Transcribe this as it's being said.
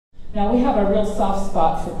Now, we have a real soft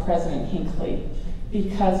spot for President Hinckley,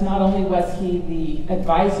 because not only was he the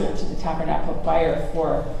advisor to the Tabernacle Choir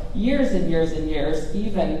for years and years and years,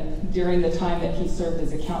 even during the time that he served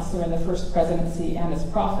as a counselor in the first presidency and as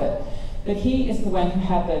prophet, but he is the one who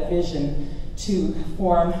had the vision to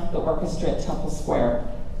form the orchestra at Temple Square.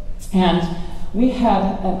 And we had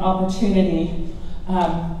an opportunity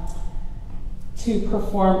to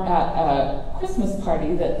perform at a Christmas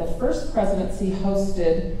party that the first presidency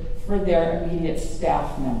hosted for their immediate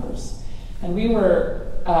staff members. And we were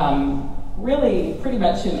really pretty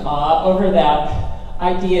much in awe over that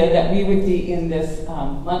idea that we would be in this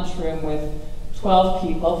lunchroom with 12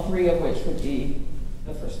 people, 3 of which would be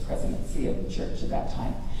the first presidency of the church at that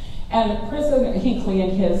time. And President Hinckley,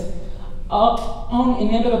 in his own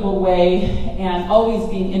inimitable way, and always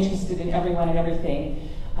being interested in everyone and everything,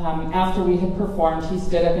 after we had performed, he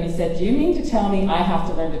stood up and he said, "Do you mean to tell me I have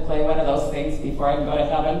to learn to play one of those things before I can go to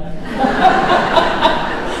heaven?"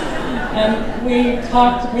 And we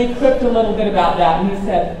quipped a little bit about that, and he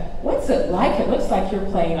said, "What's it like? It looks like you're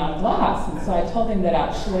playing on glass." And so I told him that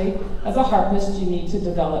actually, as a harpist, you need to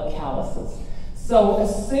develop calluses. So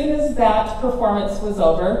as soon as that performance was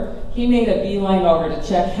over, he made a beeline over to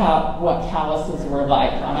check out what calluses were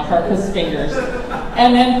like on a harpist's fingers.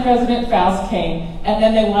 And then President Faust came, and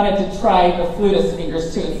then they wanted to try the flutist's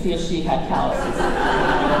fingers too and see if she had calluses.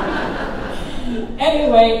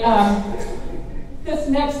 Anyway, this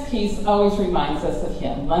next piece always reminds us of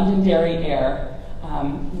him, Londonderry Air.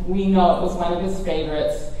 We know it was one of his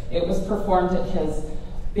favorites. It was performed at his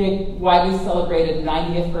big, widely celebrated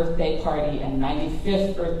 90th birthday party and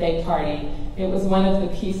 95th birthday party. It was one of the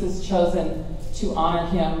pieces chosen to honor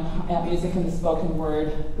him at Music and the Spoken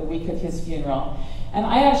Word the week of his funeral. And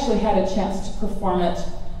I actually had a chance to perform it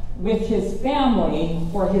with his family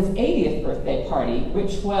for his 80th birthday party,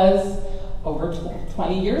 which was over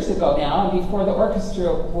 20 years ago now, and before the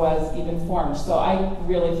orchestra was even formed. So I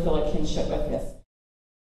really feel a kinship with this.